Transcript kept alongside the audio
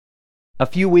A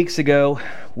few weeks ago,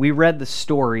 we read the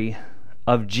story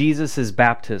of Jesus'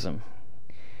 baptism,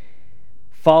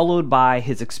 followed by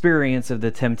his experience of the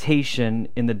temptation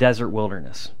in the desert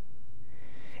wilderness.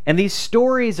 And these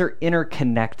stories are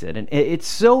interconnected. And it's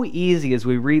so easy as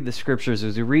we read the scriptures,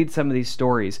 as we read some of these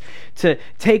stories, to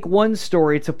take one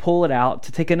story to pull it out,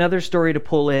 to take another story to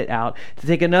pull it out, to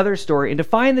take another story, and to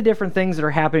find the different things that are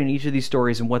happening in each of these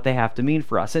stories and what they have to mean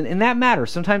for us. And that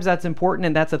matters. Sometimes that's important,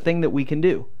 and that's a thing that we can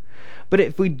do. But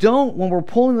if we don't, when we're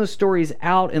pulling those stories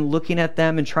out and looking at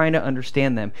them and trying to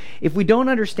understand them, if we don't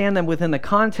understand them within the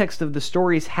context of the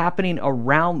stories happening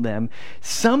around them,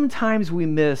 sometimes we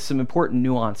miss some important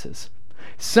nuances.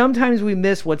 Sometimes we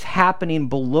miss what's happening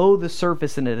below the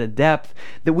surface and at a depth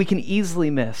that we can easily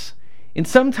miss. And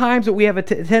sometimes what we have a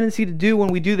tendency to do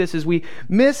when we do this is we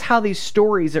miss how these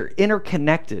stories are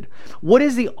interconnected. What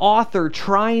is the author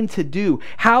trying to do?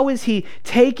 How is he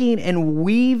taking and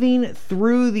weaving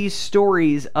through these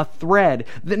stories a thread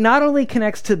that not only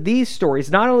connects to these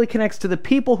stories, not only connects to the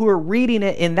people who are reading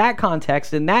it in that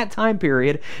context, in that time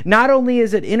period, not only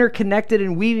is it interconnected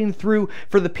and weaving through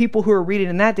for the people who are reading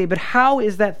in that day, but how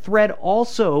is that thread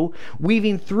also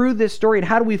weaving through this story, and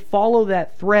how do we follow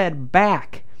that thread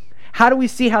back? How do we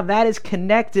see how that is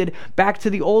connected back to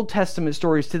the Old Testament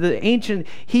stories, to the ancient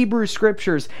Hebrew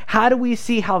scriptures? How do we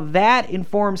see how that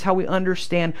informs how we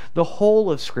understand the whole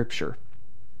of Scripture?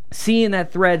 Seeing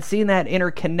that thread, seeing that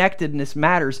interconnectedness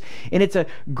matters. And it's a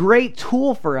great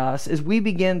tool for us as we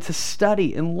begin to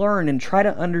study and learn and try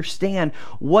to understand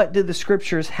what do the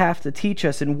scriptures have to teach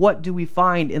us and what do we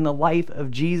find in the life of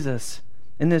Jesus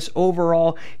and this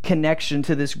overall connection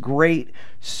to this great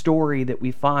story that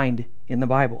we find in the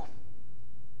Bible.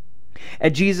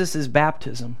 At Jesus'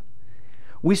 baptism,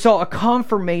 we saw a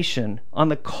confirmation on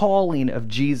the calling of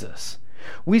Jesus.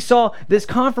 We saw this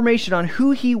confirmation on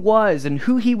who he was and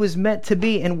who he was meant to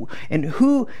be and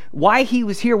why he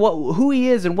was here, who he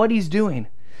is and what he's doing.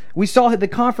 We saw the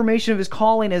confirmation of his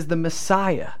calling as the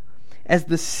Messiah, as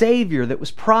the Savior that was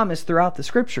promised throughout the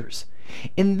scriptures.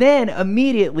 And then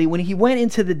immediately when he went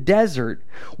into the desert,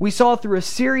 we saw through a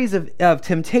series of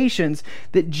temptations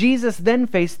that Jesus then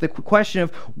faced the question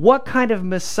of what kind of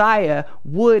Messiah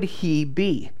would he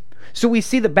be? So we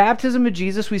see the baptism of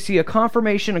Jesus, we see a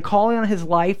confirmation, a calling on his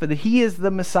life, that he is the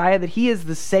Messiah, that he is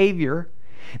the Savior.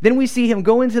 Then we see him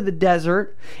go into the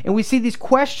desert, and we see these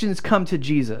questions come to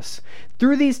Jesus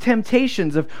through these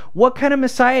temptations of what kind of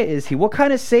Messiah is he? What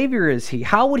kind of Savior is he?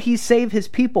 How would he save his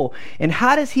people? And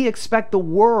how does he expect the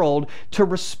world to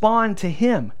respond to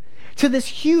him? To this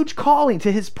huge calling,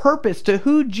 to his purpose, to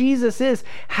who Jesus is.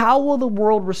 How will the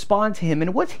world respond to him?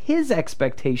 And what's his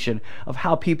expectation of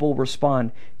how people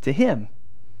respond to him?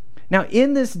 Now,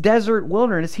 in this desert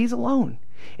wilderness, he's alone.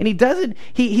 And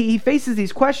he faces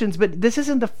these questions, but this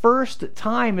isn't the first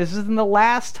time, this isn't the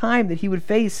last time that he would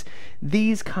face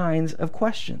these kinds of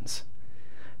questions.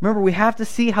 Remember, we have to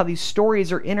see how these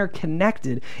stories are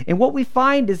interconnected. And what we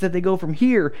find is that they go from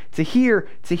here to here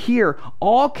to here,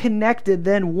 all connected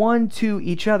then one to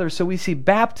each other. So we see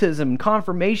baptism,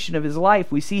 confirmation of his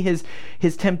life. We see his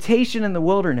temptation in the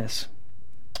wilderness.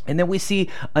 And then we see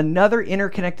another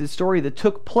interconnected story that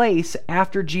took place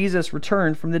after Jesus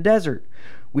returned from the desert.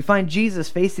 We find Jesus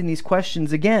facing these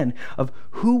questions again of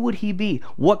who would he be?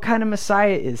 What kind of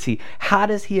Messiah is he? How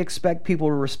does he expect people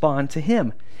to respond to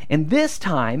him? And this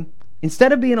time,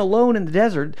 instead of being alone in the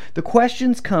desert, the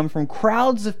questions come from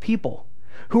crowds of people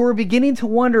who are beginning to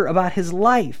wonder about his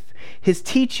life, his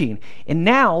teaching, and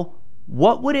now,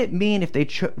 what would it mean if they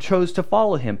chose to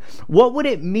follow him? What would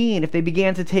it mean if they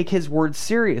began to take his words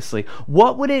seriously?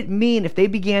 What would it mean if they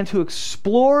began to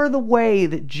explore the way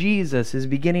that Jesus is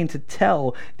beginning to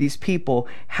tell these people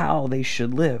how they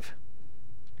should live?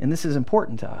 And this is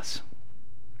important to us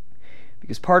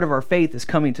because part of our faith is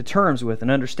coming to terms with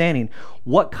and understanding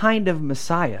what kind of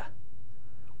Messiah,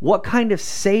 what kind of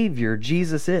Savior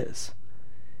Jesus is,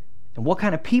 and what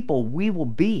kind of people we will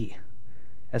be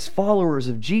as followers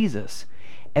of Jesus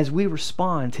as we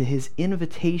respond to his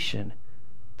invitation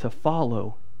to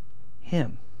follow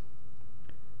him.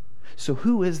 So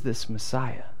who is this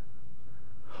Messiah?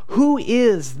 Who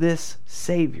is this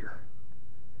Savior?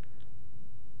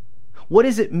 What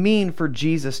does it mean for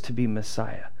Jesus to be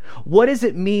Messiah? What does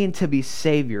it mean to be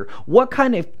Savior? What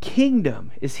kind of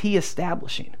kingdom is he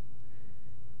establishing?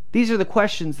 These are the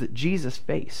questions that Jesus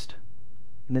faced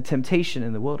in the temptation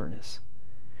in the wilderness.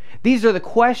 These are the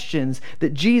questions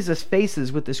that Jesus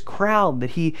faces with this crowd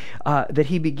that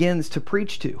he begins to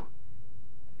preach to.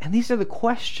 And these are the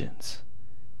questions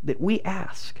that we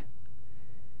ask.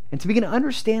 And to begin to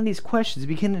understand these questions,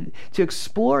 begin to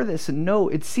explore this and know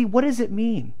and see, what does it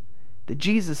mean that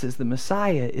Jesus is the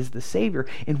Messiah, is the Savior.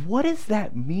 And what does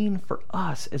that mean for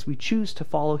us as we choose to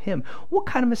follow him? What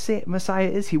kind of Messiah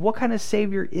is he? What kind of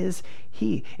Savior is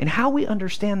he? And how we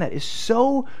understand that is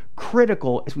so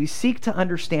critical as we seek to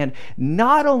understand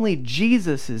not only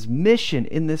Jesus' mission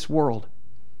in this world,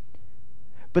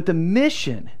 but the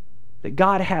mission that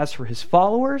God has for his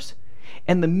followers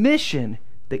and the mission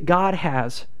that God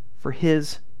has for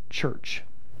his church.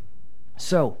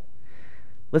 So,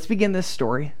 let's begin this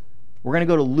story. We're going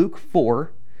to go to Luke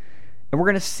 4, and we're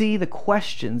going to see the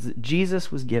questions that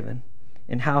Jesus was given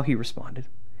and how he responded.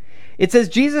 It says,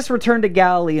 Jesus returned to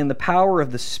Galilee in the power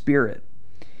of the Spirit,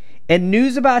 and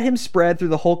news about him spread through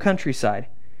the whole countryside.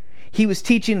 He was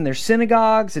teaching in their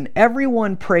synagogues, and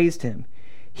everyone praised him.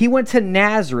 He went to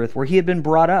Nazareth, where he had been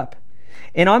brought up.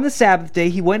 And on the Sabbath day,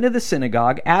 he went to the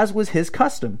synagogue, as was his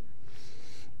custom.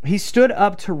 He stood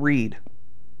up to read,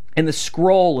 and the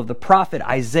scroll of the prophet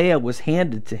Isaiah was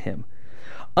handed to him.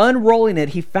 Unrolling it,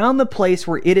 he found the place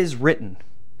where it is written,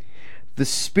 "The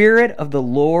Spirit of the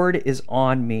Lord is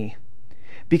on me,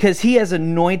 because he has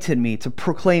anointed me to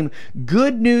proclaim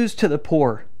good news to the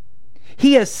poor.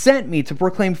 He has sent me to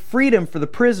proclaim freedom for the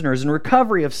prisoners and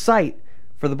recovery of sight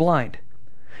for the blind,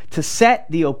 to set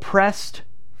the oppressed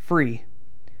free,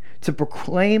 to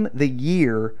proclaim the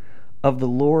year of the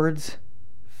Lord's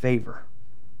favor."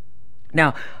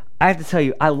 Now, I have to tell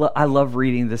you, I love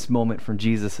reading this moment from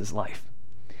Jesus' life.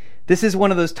 This is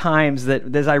one of those times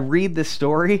that as I read this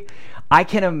story, I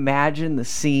can imagine the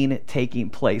scene taking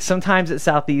place. Sometimes at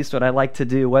Southeast, what I like to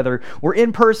do, whether we're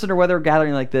in person or whether we're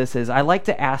gathering like this, is I like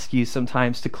to ask you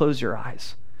sometimes to close your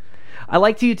eyes. I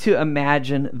like you to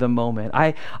imagine the moment.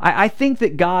 I think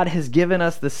that God has given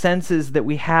us the senses that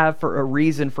we have for a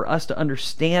reason, for us to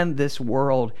understand this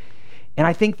world. And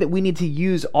I think that we need to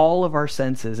use all of our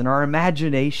senses and our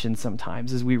imagination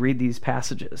sometimes as we read these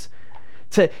passages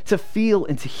to feel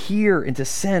and to hear and to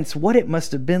sense what it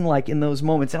must have been like in those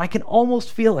moments. And I can almost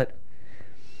feel it.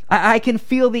 I can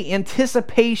feel the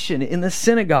anticipation in the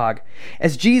synagogue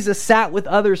as Jesus sat with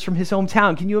others from his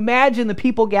hometown. Can you imagine the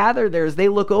people gathered there as they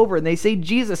look over and they say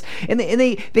Jesus? And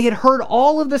they had heard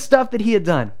all of the stuff that he had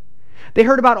done. They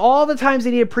heard about all the times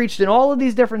that he had preached in all of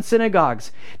these different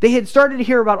synagogues. They had started to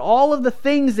hear about all of the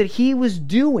things that he was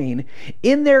doing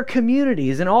in their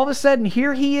communities. And all of a sudden,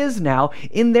 here he is now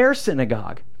in their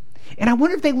synagogue. And I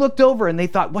wonder if they looked over and they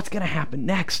thought, what's going to happen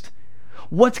next?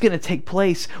 What's going to take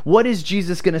place? What is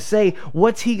Jesus going to say?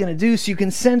 What's he going to do? So you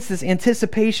can sense this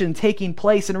anticipation taking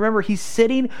place. And remember, he's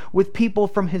sitting with people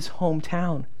from his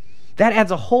hometown. That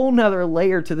adds a whole nother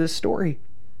layer to this story.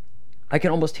 I can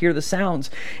almost hear the sounds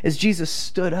as Jesus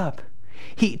stood up.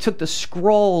 He took the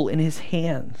scroll in his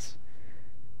hands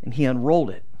and he unrolled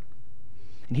it.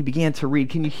 And he began to read.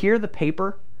 Can you hear the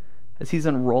paper as he's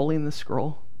unrolling the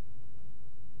scroll?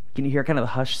 Can you hear kind of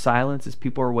the hushed silence as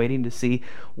people are waiting to see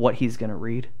what he's going to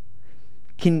read?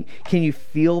 Can you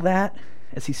feel that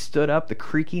as he stood up, the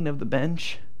creaking of the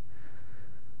bench?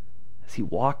 As he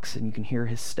walks and you can hear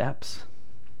his steps.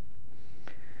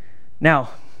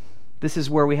 Now, this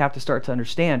is where we have to start to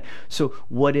understand. So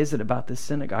what is it about this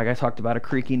synagogue? I talked about a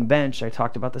creaking bench. I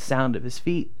talked about the sound of his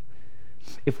feet.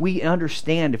 If we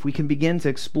understand, if we can begin to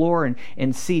explore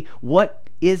and see what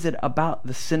is it about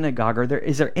the synagogue, or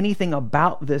is there anything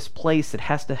about this place that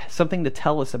has something to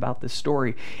tell us about this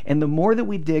story? And the more that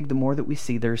we dig, the more that we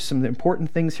see there's some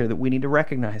important things here that we need to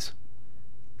recognize.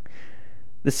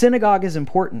 The synagogue is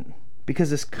important because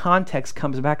this context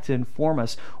comes back to inform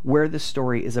us where the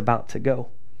story is about to go.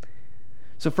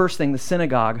 So first thing, the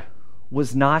synagogue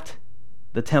was not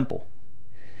the temple.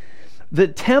 The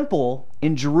temple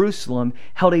in Jerusalem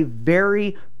held a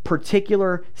very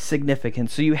particular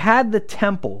significance. So you had the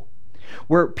temple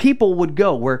where people would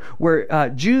go, where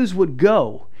Jews would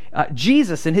go.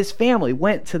 Jesus and his family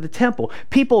went to the temple.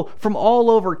 People from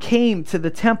all over came to the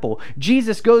temple.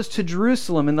 Jesus goes to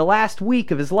Jerusalem in the last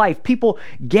week of his life. People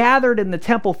gathered in the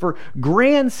temple for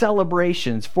grand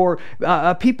celebrations. For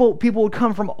people would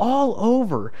come from all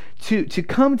over to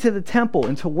come to the temple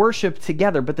and to worship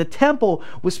together. But the temple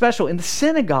was special, and the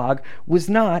synagogue was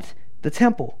not the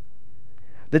temple.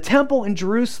 The temple in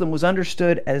Jerusalem was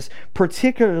understood as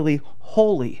particularly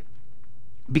holy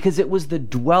because it was the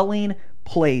dwelling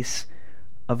place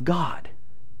of God.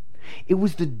 It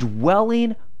was the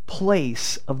dwelling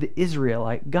place of the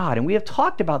Israelite God. And we have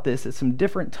talked about this at some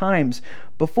different times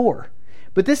before.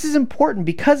 But this is important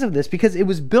because of this, because it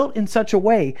was built in such a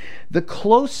way, the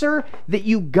closer that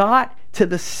you got to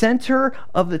the center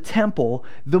of the temple,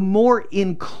 the more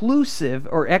the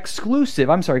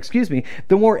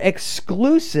more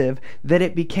exclusive that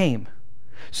it became.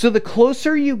 So the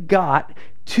closer you got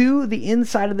to the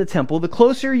inside of the temple, the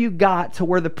closer you got to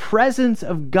where the presence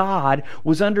of God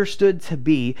was understood to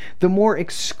be, the more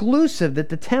exclusive that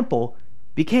the temple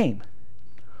became.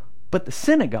 But the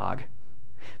synagogue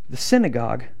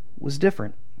was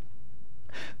different.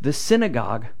 The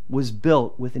synagogue was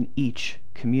built within each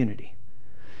community.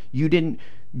 You didn't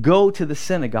go to the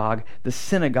synagogue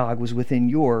was within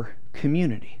your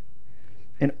community.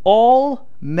 And all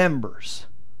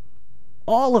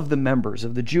of the members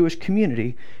of the Jewish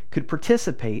community could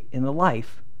participate in the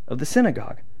life of the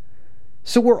synagogue.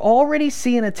 So we're already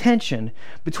seeing a tension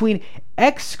between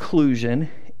exclusion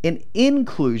and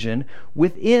inclusion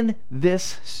within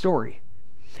this story.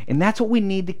 And that's what we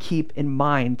need to keep in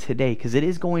mind today, because it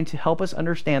is going to help us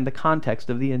understand the context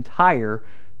of the entire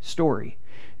story.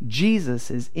 Jesus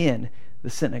is in the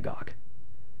synagogue.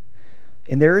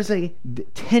 And there is a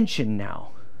tension now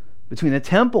between the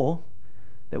temple,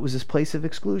 that was this place of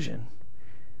exclusion,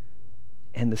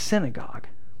 and the synagogue,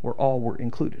 where all were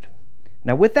included.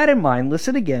 Now, with that in mind,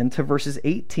 listen again to verses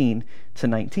 18 to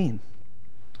 19.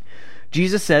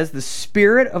 Jesus says, "The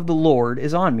Spirit of the Lord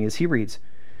is on me," as he reads,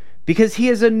 "because he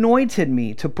has anointed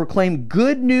me to proclaim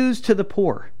good news to the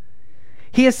poor.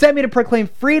 He has sent me to proclaim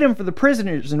freedom for the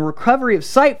prisoners and recovery of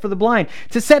sight for the blind,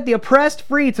 to set the oppressed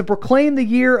free, to proclaim the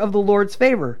year of the Lord's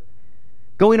favor."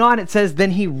 Going on, it says,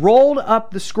 "Then he rolled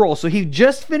up the scroll." So he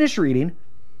just finished reading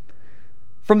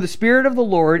from the Spirit of the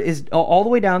Lord is all the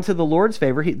way down to the Lord's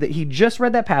favor. He just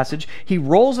read that passage. He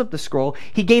rolls up the scroll.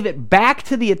 He gave it back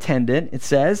to the attendant, it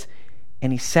says,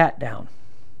 and he sat down.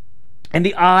 And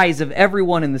the eyes of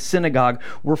everyone in the synagogue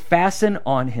were fastened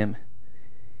on him.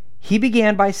 He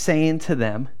began by saying to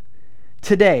them,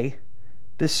 "Today,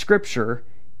 this scripture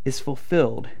is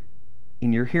fulfilled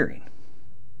in your hearing."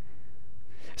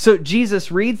 So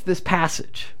Jesus reads this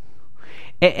passage,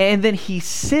 and then he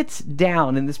sits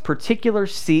down in this particular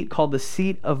seat called the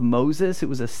seat of Moses. It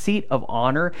was a seat of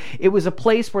honor. It was a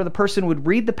place where the person would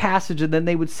read the passage, and then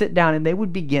they would sit down and they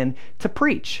would begin to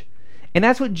preach. And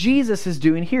that's what Jesus is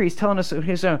doing here. He's telling us,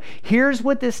 here's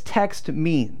what this text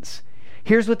means.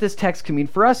 Here's what this text can mean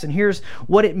for us, and here's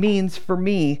what it means for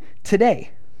me today.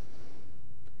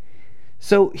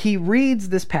 So he reads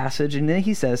this passage, and then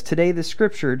he says, "Today the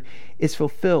scripture is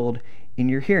fulfilled in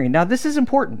your hearing." Now, this is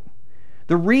important.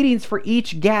 The readings for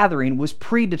each gathering was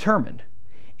predetermined.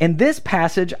 And this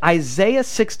passage, Isaiah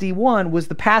 61, was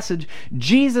the passage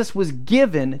Jesus was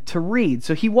given to read.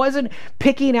 So he wasn't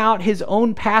picking out his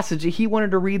own passage that he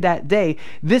wanted to read that day.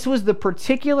 This was the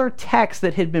particular text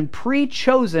that had been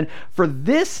pre-chosen for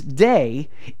this day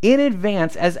in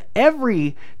advance, as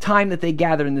every time that they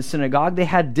gathered in the synagogue, they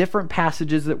had different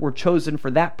passages that were chosen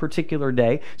for that particular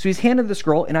day. So he's handed the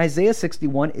scroll, and Isaiah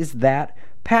 61 is that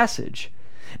passage.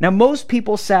 Now, most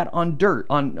people sat on dirt,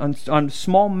 on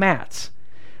small mats.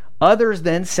 Others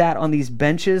then sat on these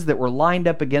benches that were lined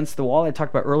up against the wall I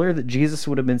talked about earlier that Jesus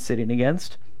would have been sitting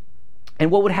against. And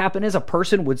what would happen is a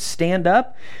person would stand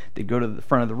up, they'd go to the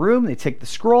front of the room, they'd take the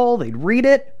scroll, they'd read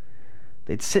it,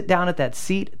 they'd sit down at that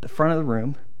seat at the front of the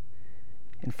room,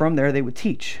 and from there they would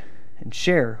teach and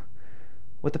share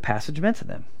what the passage meant to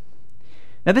them.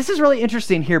 Now, this is really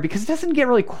interesting here because it doesn't get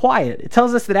really quiet. It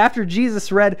tells us that after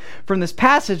Jesus read from this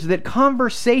passage, that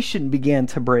conversation began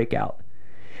to break out.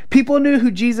 People knew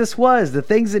who Jesus was, the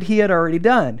things that he had already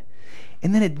done.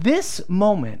 And then at this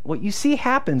moment, what you see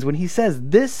happens when he says,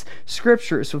 "This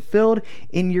scripture is fulfilled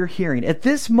in your hearing." At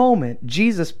this moment,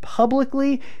 Jesus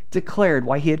publicly declared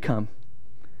why he had come,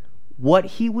 what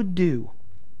he would do,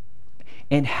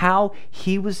 and how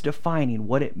he was defining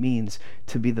what it means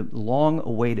to be the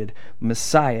long-awaited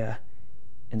Messiah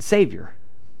and Savior.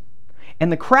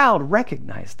 And the crowd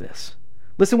recognized this.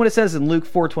 Listen what it says in Luke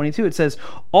 4:22. It says,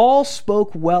 "All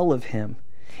spoke well of him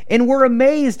and were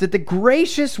amazed at the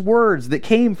gracious words that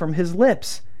came from his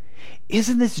lips."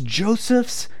 "Isn't this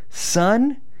Joseph's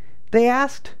son?" they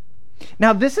asked.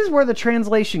 Now, this is where the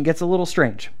translation gets a little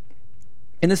strange.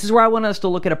 And this is where I want us to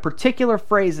look at a particular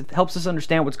phrase that helps us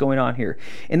understand what's going on here.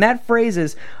 And that phrase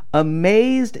is,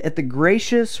 "amazed at the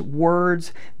gracious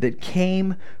words that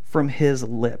came from his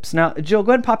lips." Now, Jill,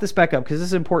 go ahead and pop this back up because this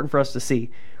is important for us to see.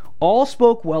 All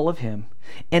spoke well of him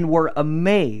and were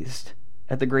amazed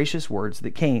at the gracious words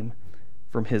that came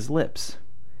from his lips.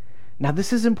 Now,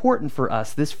 this is important for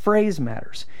us. This phrase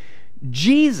matters.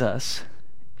 Jesus,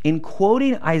 in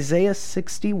quoting Isaiah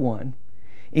 61,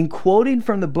 in quoting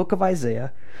from the book of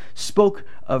Isaiah, spoke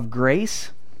of grace.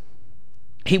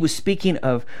 He was speaking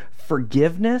of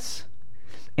forgiveness,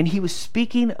 and he was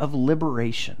speaking of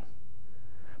liberation.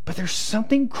 But there's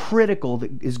something critical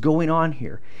that is going on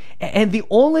here. And the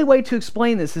only way to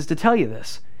explain this is to tell you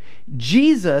this.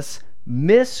 Jesus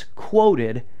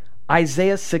misquoted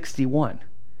Isaiah 61.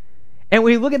 And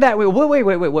we look at that, wait,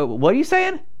 what are you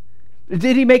saying?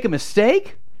 Did he make a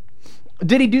mistake?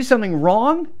 Did he do something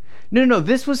wrong? No.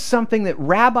 This was something that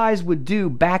rabbis would do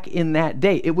back in that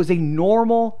day. It was a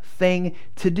normal thing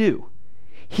to do.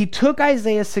 He took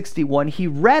Isaiah 61, he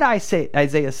read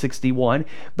Isaiah 61,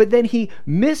 but then he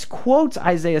misquotes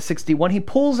Isaiah 61. He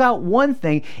pulls out one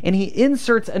thing and he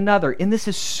inserts another. And this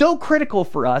is so critical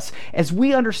for us as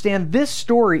we understand this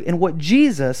story and what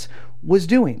Jesus was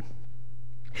doing.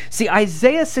 See,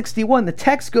 Isaiah 61, the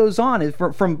text goes on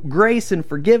from grace and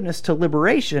forgiveness to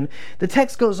liberation. The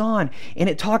text goes on and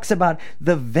it talks about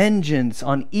the vengeance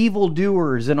on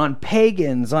evildoers and on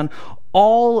pagans, on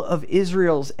all of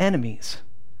Israel's enemies.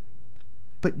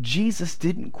 But Jesus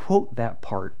didn't quote that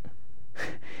part.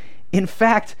 In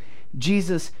fact,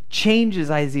 Jesus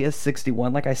changes Isaiah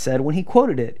 61, like I said, when he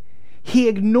quoted it. He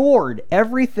ignored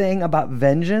everything about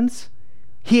vengeance.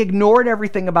 He ignored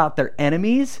everything about their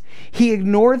enemies. He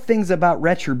ignored things about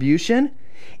retribution.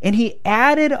 And he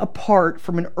added a part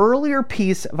from an earlier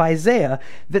piece of Isaiah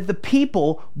that the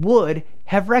people would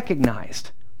have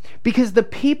recognized. Because the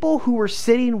people who were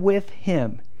sitting with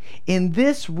him in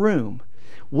this room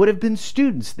would have been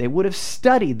students. They would have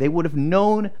studied. They would have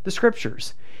known the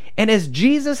scriptures. And as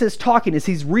Jesus is talking, as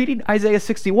he's reading Isaiah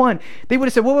 61, they would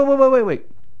have said, wait.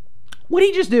 What did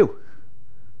he just do?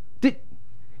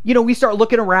 We start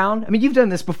looking around. I mean, you've done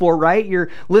this before, right? You're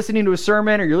listening to a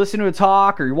sermon or you're listening to a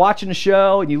talk or you're watching a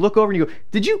show and you look over and you go,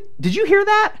 did you hear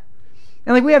that?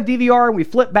 And we have DVR and we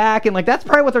flip back and that's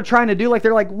probably what they're trying to do.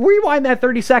 They're rewind that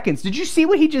 30 seconds. Did you see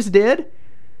what he just did?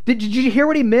 Did you hear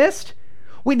what he missed?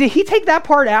 Wait, did he take that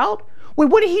part out? Wait,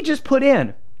 what did he just put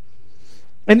in?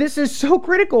 And this is so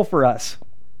critical for us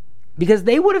because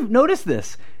they would have noticed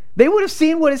this. They would have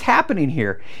seen what is happening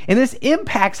here. And this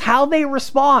impacts how they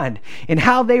respond. And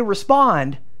how they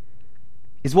respond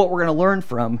is what we're going to learn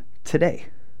from today.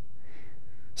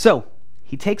 So,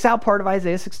 he takes out part of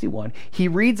Isaiah 61. He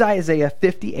reads Isaiah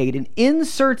 58 and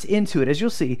inserts into it, as you'll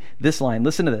see, this line.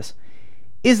 Listen to this.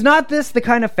 Is not this the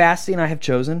kind of fasting I have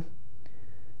chosen?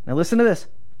 Now listen to this.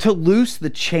 To loose the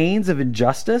chains of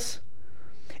injustice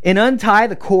and untie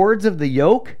the cords of the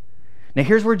yoke. Now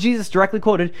here's where Jesus directly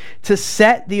quoted, to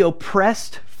set the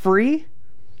oppressed free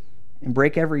and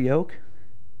break every yoke.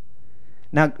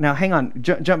 Now hang on,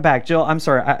 jump back. Jill, I'm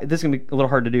sorry, this is going to be a little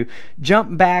hard to do.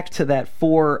 Jump back to that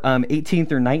 4:18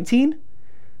 through 19.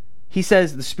 He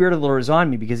says, the Spirit of the Lord is on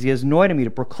me because he has anointed me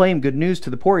to proclaim good news to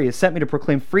the poor. He has sent me to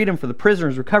proclaim freedom for the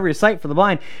prisoners, recovery of sight for the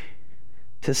blind,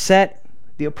 to set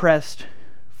the oppressed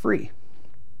free.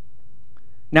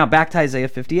 Now back to Isaiah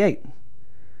 58.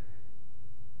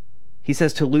 He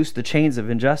says to loose the chains of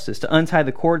injustice, to untie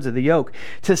the cords of the yoke,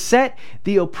 to set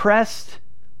the oppressed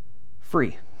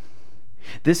free.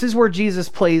 This is where Jesus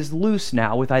plays loose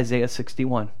now with Isaiah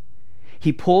 61.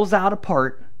 He pulls out a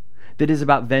part that is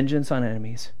about vengeance on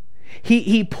enemies.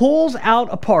 He pulls out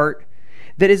a part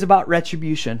that is about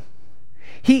retribution.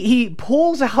 He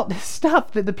pulls out this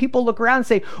stuff that the people look around and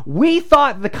say, we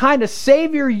thought the kind of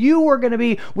Savior you were going to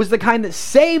be was the kind that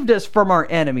saved us from our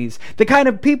enemies. The kind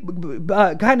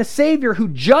of Savior who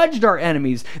judged our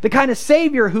enemies. The kind of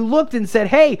Savior who looked and said,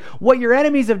 hey, what your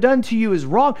enemies have done to you is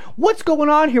wrong. What's going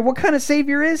on here? What kind of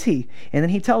Savior is he? And then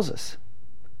he tells us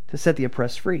to set the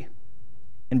oppressed free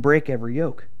and break every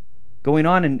yoke. Going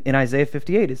on in Isaiah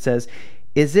 58, it says,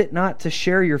 is it not to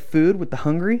share your food with the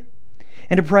hungry?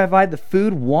 And to provide the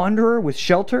food wanderer with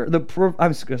shelter,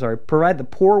 provide the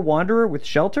poor wanderer with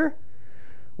shelter?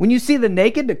 When you see the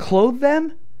naked, to clothe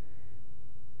them,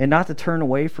 and not to turn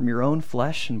away from your own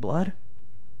flesh and blood?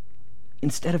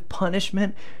 Instead of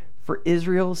punishment for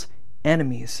Israel's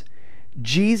enemies,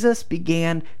 Jesus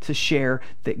began to share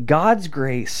that God's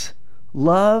grace,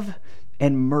 love,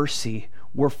 and mercy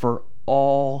were for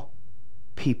all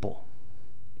people.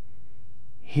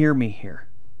 Hear me here.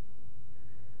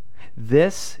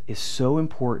 This is so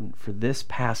important for this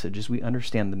passage as we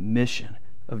understand the mission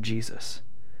of Jesus.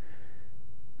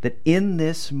 That in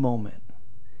this moment,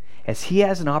 as he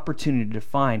has an opportunity to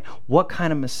define what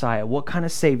kind of Messiah, what kind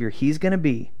of Savior he's going to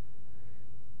be,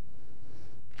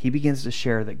 he begins to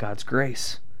share that God's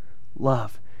grace,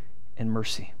 love, and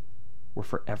mercy were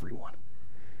for everyone.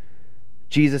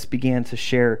 Jesus began to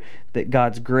share that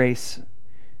God's grace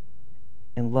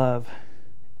and love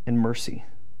and mercy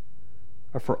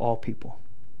are for all people.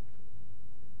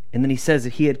 And then he says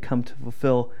that he had come to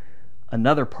fulfill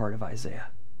another part of Isaiah.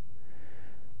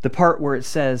 The part where it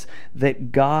says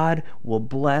that God will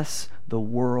bless the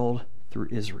world through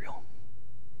Israel.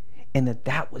 And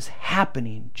that was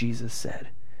happening, Jesus said,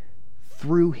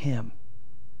 through him.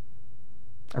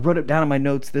 I wrote it down in my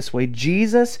notes this way.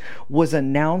 Jesus was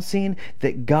announcing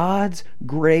that God's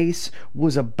grace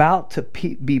was about to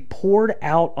be poured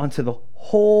out onto the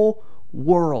whole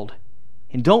world.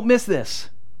 And don't miss this.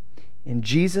 And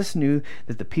Jesus knew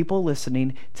that the people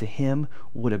listening to him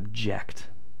would object.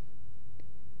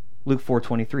 Luke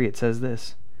 4:23, it says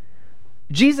this.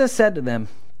 Jesus said to them,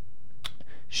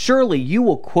 "Surely you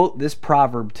will quote this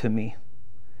proverb to me.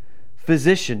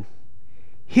 Physician,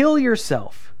 heal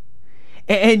yourself.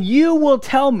 And you will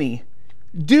tell me,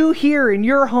 do here in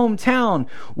your hometown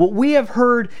what we have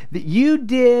heard that you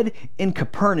did in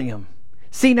Capernaum."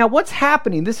 See, now what's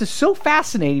happening, this is so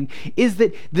fascinating, is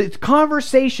that the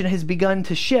conversation has begun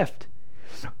to shift.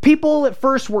 People at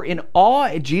first were in awe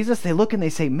at Jesus. They look and they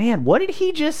say, man, what did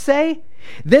he just say?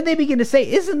 Then they begin to say,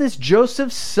 isn't this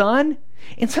Joseph's son?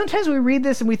 And sometimes we read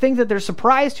this and we think that they're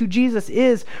surprised who Jesus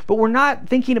is, but we're not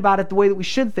thinking about it the way that we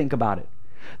should think about it.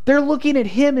 They're looking at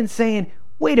him and saying,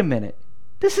 wait a minute,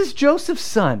 this is Joseph's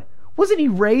son. Wasn't he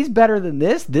raised better than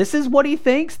this? This is what he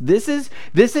thinks? This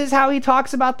is how he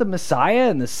talks about the Messiah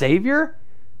and the Savior?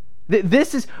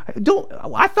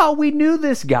 I thought we knew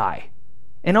this guy.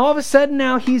 And all of a sudden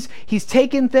now he's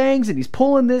taking things and he's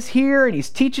pulling this here and he's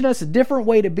teaching us a different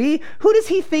way to be. Who does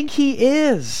he think he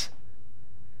is?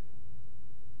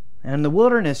 And in the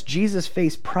wilderness, Jesus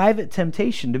faced private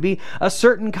temptation to be a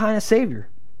certain kind of Savior.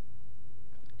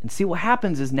 And see, what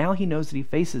happens is now he knows that he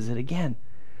faces it again.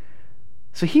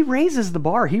 So he raises the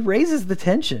bar. He raises the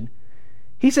tension.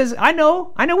 He says, I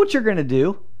know what you're going to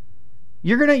do.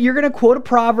 You're going to quote a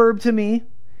proverb to me.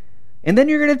 And then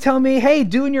you're going to tell me, hey,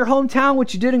 do in your hometown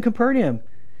what you did in Capernaum.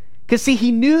 Because see,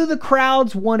 he knew the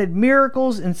crowds wanted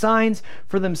miracles and signs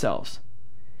for themselves.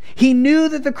 He knew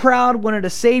that the crowd wanted a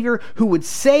Savior who would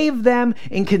save them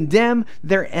and condemn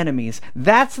their enemies.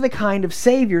 That's the kind of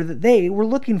Savior that they were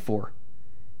looking for.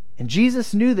 And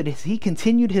Jesus knew that as he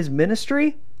continued his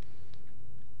ministry,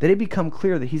 that it become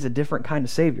clear that he's a different kind of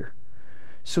Savior.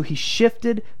 So he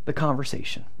shifted the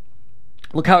conversation.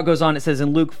 Look how it goes on. It says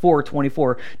in Luke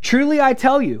 4:24, "Truly I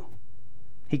tell you,"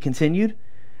 he continued,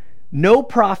 "no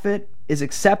prophet is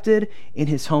accepted in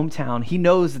his hometown." He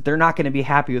knows that they're not going to be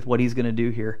happy with what he's going to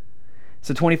do here.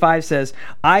 So 25 says,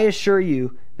 "I assure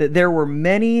you that there were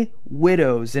many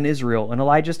widows in Israel in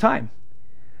Elijah's time,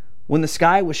 when the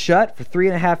sky was shut for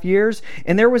 3.5 years,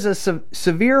 and there was a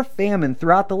severe famine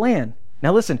throughout the land.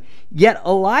 Now listen, yet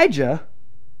Elijah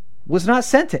was not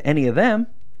sent to any of them,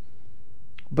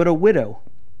 but a widow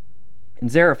in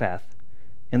Zarephath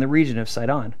in the region of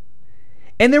Sidon.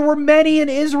 And there were many in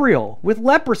Israel with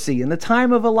leprosy in the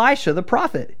time of Elisha the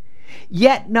prophet,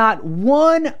 yet not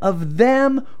one of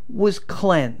them was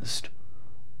cleansed,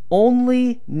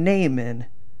 only Naaman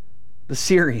the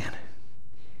Syrian."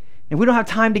 And we don't have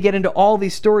time to get into all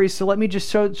these stories, so let me just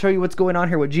show you what's going on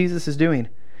here, what Jesus is doing.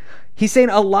 He's saying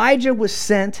Elijah was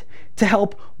sent to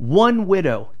help one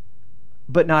widow,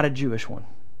 but not a Jewish one.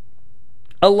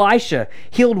 Elisha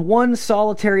healed one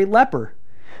solitary leper,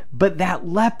 but that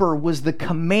leper was the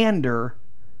commander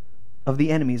of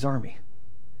the enemy's army.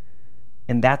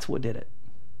 And that's what did it.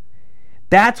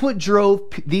 That's what drove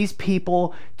these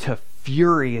people to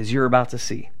fury, as you're about to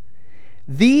see.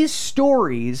 These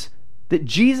stories that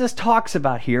Jesus talks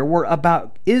about here were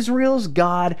about Israel's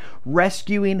God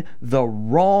rescuing the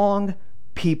wrong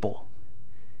people.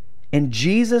 And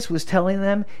Jesus was telling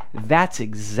them that's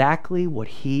exactly what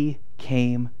he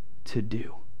came to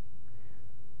do.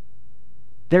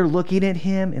 They're looking at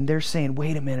him and they're saying,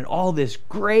 wait a minute, all this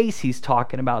grace he's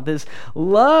talking about, this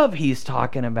love he's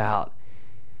talking about,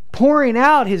 pouring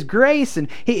out his grace, and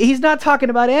he's not talking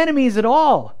about enemies at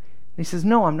all. And he says,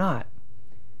 no, I'm not.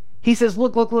 He says,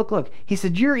 look. He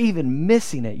said, you're even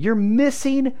missing it. You're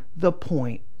missing the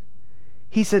point.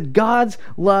 He said, God's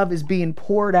love is being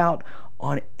poured out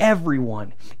on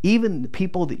everyone, even the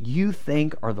people that you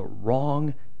think are the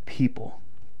wrong people.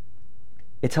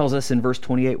 It tells us in verse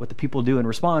 28 what the people do in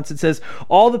response. It says,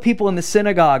 all the people in the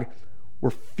synagogue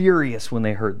were furious when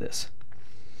they heard this.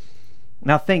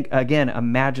 Now think, again,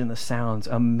 imagine the sounds.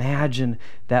 Imagine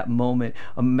that moment.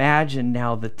 Imagine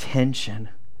now the tension.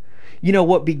 You know,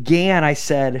 what began, I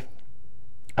said,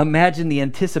 imagine the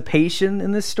anticipation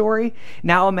in this story.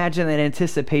 Now imagine that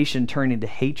anticipation turning into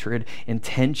hatred and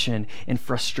tension and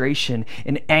frustration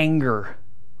and anger.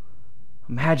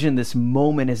 Imagine this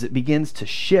moment as it begins to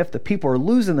shift. The people are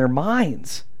losing their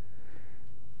minds.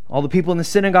 All the people in the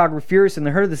synagogue were furious and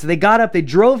they heard this. They got up, they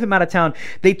drove him out of town.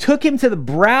 They took him to the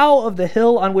brow of the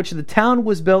hill on which the town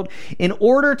was built in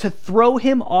order to throw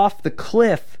him off the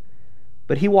cliff.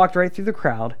 But he walked right through the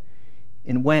crowd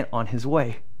and went on his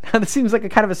way. Now, this seems like a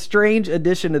kind of a strange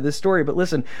addition to this story, but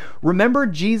listen, remember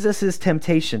Jesus'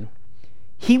 temptation.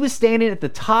 He was standing at the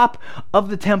top of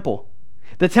the temple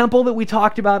that we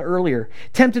talked about earlier,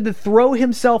 tempted to throw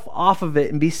himself off of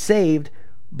it and be saved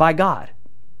by God.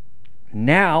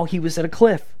 Now he was at a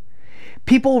cliff.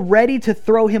 People ready to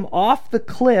throw him off the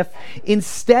cliff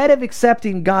instead of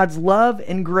accepting God's love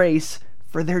and grace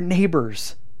for their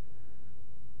neighbors.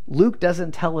 Luke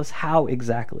doesn't tell us how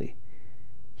exactly.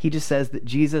 He just says that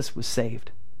Jesus was saved,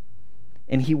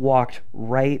 and he walked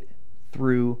right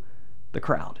through the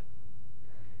crowd.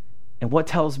 And what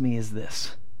tells me is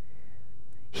this: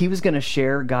 he was going to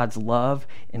share God's love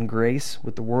and grace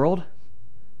with the world,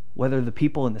 whether the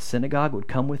people in the synagogue would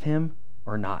come with him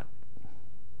or not.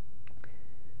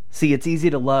 See, it's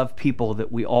easy to love people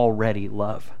that we already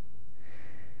love.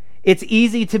 It's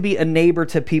easy to be a neighbor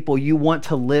to people you want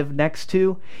to live next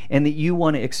to and that you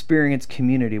want to experience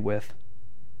community with.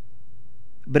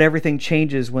 But everything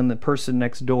changes when the person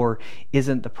next door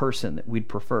isn't the person that we'd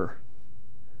prefer.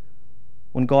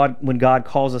 When God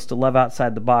calls us to love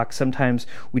outside the box, sometimes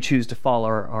we choose to follow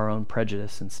our own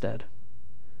prejudice instead.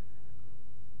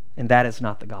 And that is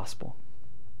not the gospel.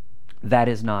 That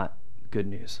is not good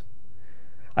news.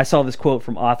 I saw this quote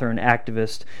from author and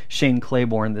activist Shane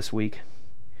Claiborne this week.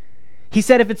 He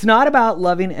said, "If it's not about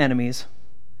loving enemies,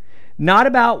 not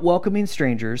about welcoming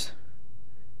strangers,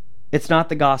 it's not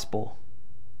the gospel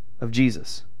of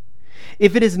Jesus.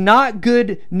 If it is not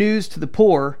good news to the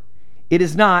poor, it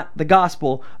is not the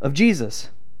gospel of Jesus.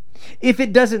 If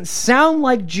it doesn't sound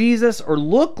like Jesus or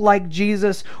look like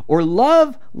Jesus or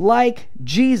love like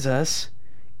Jesus,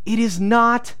 it is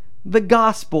not the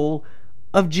gospel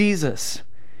of Jesus."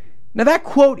 Now that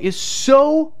quote is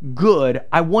so good,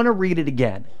 I want to read it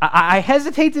again. I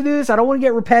hesitate to do this. I don't want to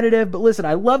get repetitive, but listen,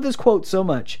 I love this quote so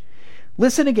much.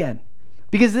 Listen again,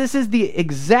 because this is the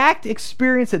exact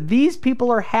experience that these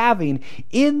people are having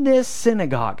in this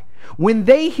synagogue. When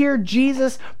they hear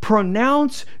Jesus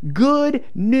pronounce good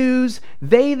news,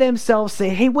 they themselves say,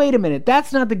 "Hey, wait a minute,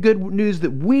 that's not the good news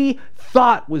that we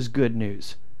thought was good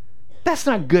news. That's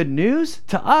not good news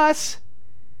to us.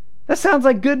 That sounds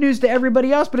like good news to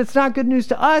everybody else, but it's not good news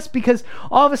to us because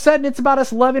all of a sudden it's about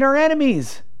us loving our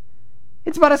enemies.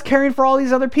 It's about us caring for all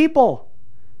these other people."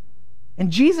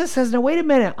 And Jesus says, "No, wait a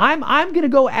minute. I'm going to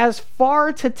go as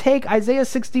far to take Isaiah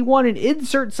 61 and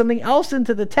insert something else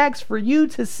into the text for you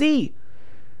to see.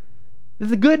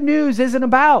 The good news isn't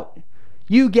about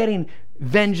you getting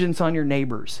vengeance on your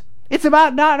neighbors. It's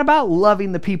not about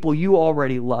loving the people you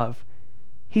already love."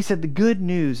 He said the good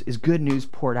news is good news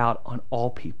poured out on all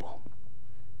people.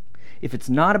 If it's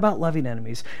not about loving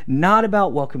enemies, not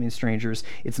about welcoming strangers,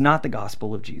 it's not the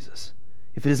gospel of Jesus.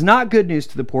 If it is not good news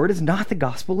to the poor, it is not the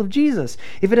gospel of Jesus.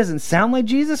 If it doesn't sound like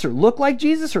Jesus or look like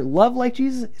Jesus or love like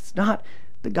Jesus, it's not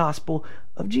the gospel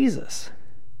of Jesus.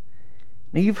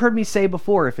 Now, you've heard me say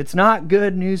before, if it's not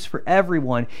good news for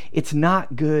everyone, it's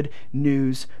not good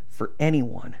news for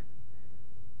anyone.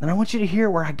 And I want you to hear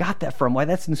where I got that from, why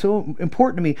that's so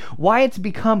important to me, why it's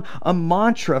become a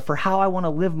mantra for how I want to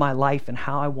live my life and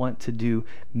how I want to do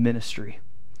ministry.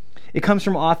 It comes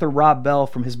from author Rob Bell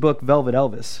from his book, Velvet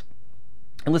Elvis.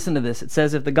 And listen to this. It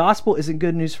says, if the gospel isn't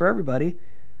good news for everybody,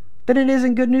 then it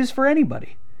isn't good news for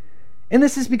anybody. And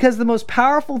this is because the most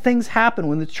powerful things happen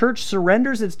when the church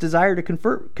surrenders its desire to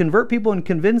convert people and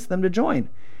convince them to join.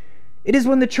 It is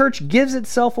when the church gives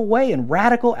itself away in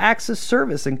radical acts of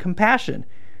service and compassion,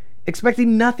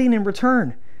 expecting nothing in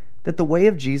return, that the way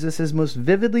of Jesus is most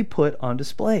vividly put on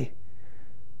display.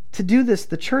 To do this,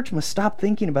 the church must stop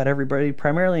thinking about everybody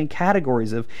primarily in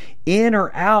categories of in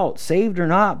or out, saved or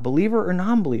not, believer or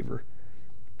non-believer.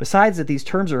 Besides that these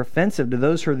terms are offensive to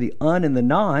those who are the un and the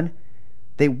non,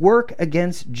 they work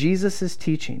against Jesus'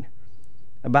 teaching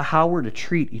about how we're to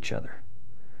treat each other.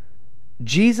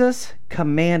 Jesus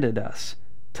commanded us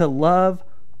to love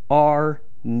our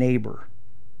neighbor,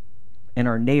 and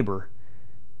our neighbor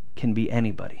can be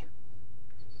anybody.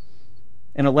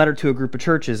 In a letter to a group of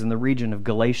churches in the region of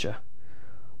Galatia,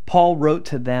 Paul wrote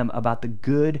to them about the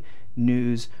good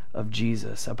news of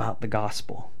Jesus, about the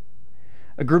gospel.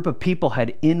 A group of people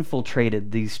had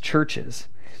infiltrated these churches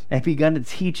and begun to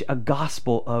teach a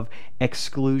gospel of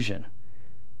exclusion.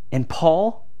 And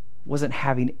Paul wasn't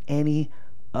having any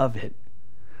of it.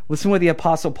 Listen to what the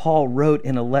Apostle Paul wrote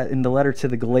in the letter to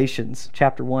the Galatians,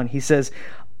 chapter 1. He says,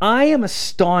 "I am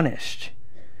astonished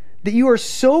that you are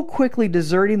so quickly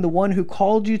deserting the one who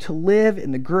called you to live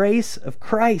in the grace of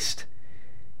Christ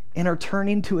and are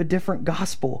turning to a different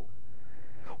gospel,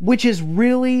 which is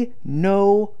really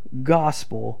no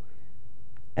gospel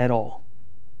at all."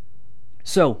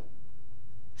 So,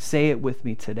 say it with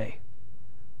me today,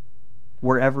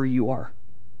 wherever you are.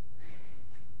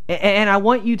 And I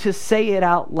want you to say it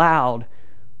out loud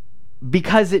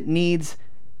because it needs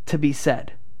to be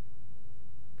said.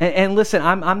 And listen,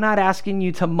 I'm not asking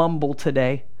you to mumble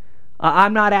today.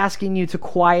 I'm not asking you to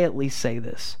quietly say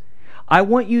this. I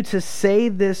want you to say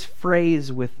this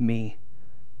phrase with me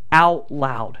out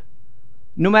loud.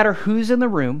 No matter who's in the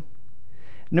room,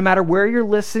 no matter where you're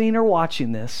listening or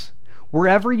watching this,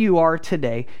 wherever you are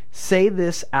today, say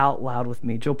this out loud with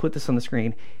me. Joe, put this on the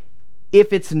screen.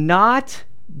 If it's not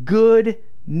good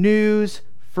news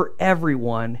for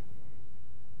everyone,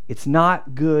 it's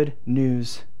not good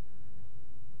news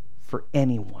for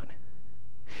anyone.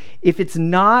 If it's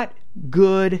not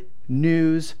good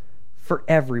news for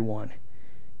everyone,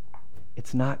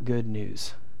 it's not good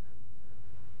news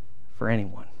for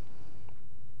anyone.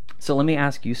 So let me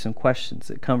ask you some questions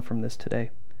that come from this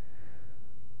today.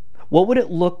 What would it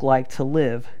look like to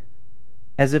live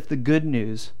as if the good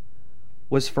news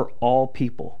was for all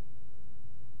people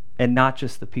and not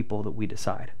just the people that we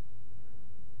decide?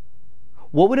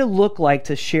 What would it look like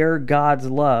to share God's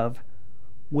love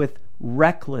with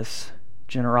reckless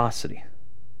generosity?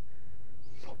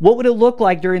 What would it look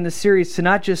like during the series to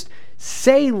not just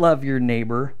say love your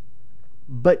neighbor,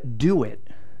 but do it,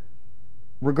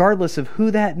 regardless of who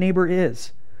that neighbor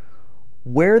is,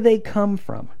 where they come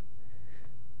from,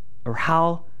 or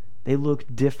how they look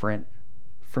different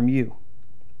from you?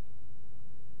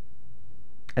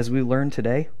 As we learn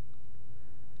today,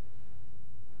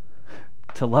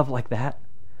 to love like that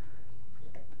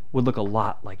would look a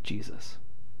lot like Jesus.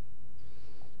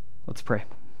 Let's pray.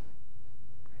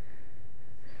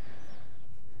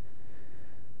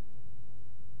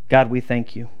 God, we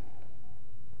thank you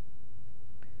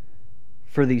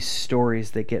for these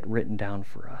stories that get written down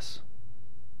for us,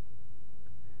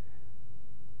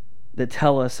 that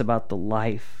tell us about the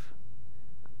life,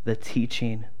 the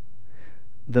teaching,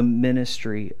 the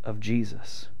ministry of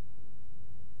Jesus.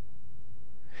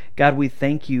 God, we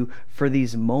thank you for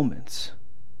these moments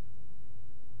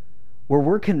where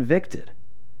we're convicted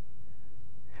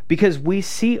because we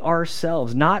see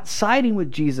ourselves not siding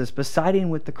with Jesus, but siding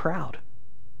with the crowd.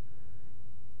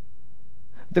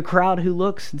 The crowd who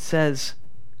looks and says,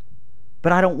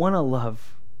 but I don't want to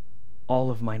love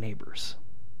all of my neighbors.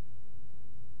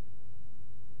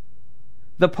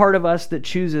 The part of us that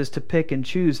chooses to pick and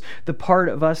choose. The part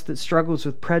of us that struggles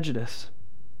with prejudice.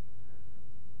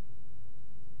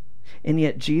 And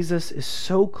yet Jesus is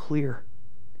so clear.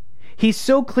 He's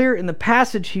so clear in the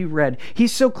passage he read.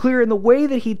 He's so clear in the way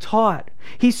that he taught.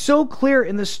 He's so clear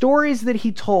in the stories that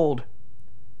he told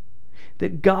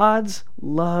that God's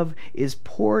love is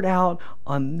poured out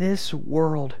on this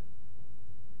world.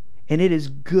 And it is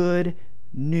good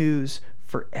news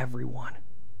for everyone.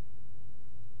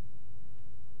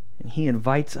 And he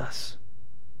invites us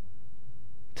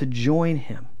to join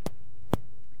him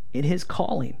in his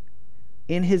calling,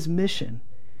 in his mission,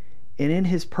 and in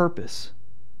his purpose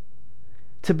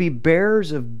to be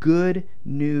bearers of good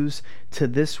news to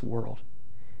this world.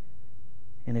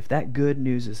 And if that good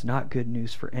news is not good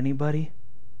news for anybody,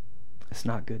 it's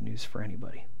not good news for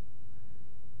anybody.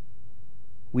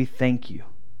 We thank you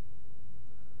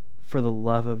for the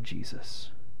love of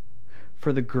Jesus,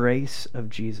 for the grace of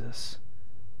Jesus,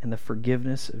 and the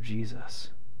forgiveness of Jesus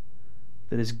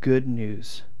that is good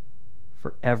news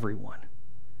for everyone.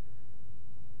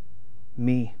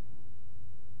 Me,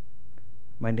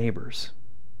 my neighbors,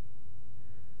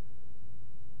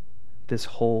 this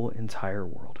whole entire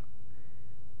world.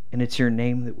 And it's your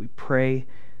name that we pray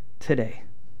today.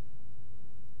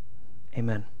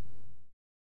 Amen.